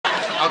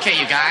Okay,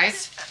 you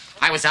guys.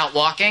 I was out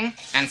walking,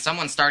 and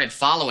someone started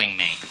following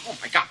me. Oh,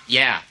 my God.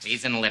 Yeah,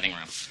 he's in the living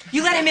room.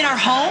 You let him in our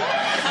home?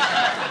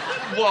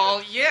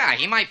 Well, yeah,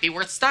 he might be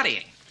worth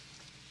studying.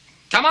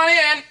 Come on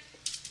in.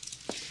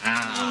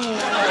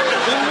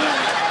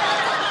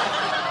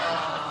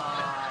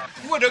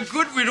 What a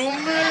good little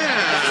man.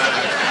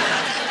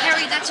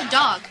 Harry, that's a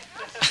dog.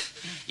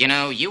 You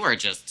know, you are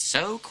just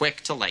so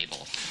quick to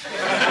label.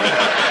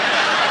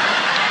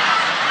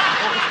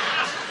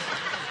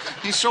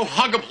 He's so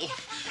huggable.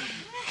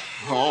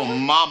 Oh,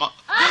 Mama.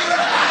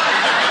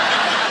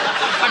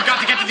 I've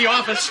got to get to the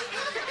office.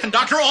 And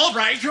Dr.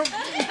 Albright. What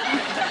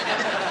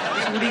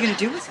are you going to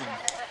do with him?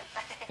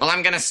 Well,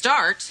 I'm going to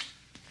start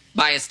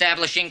by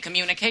establishing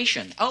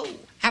communication. Oh,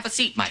 have a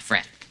seat, my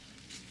friend.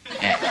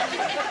 Yeah.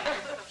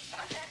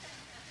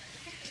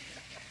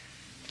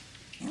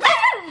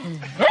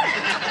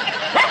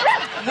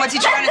 What's he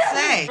trying to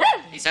say?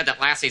 He said that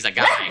Lassie's a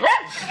guy.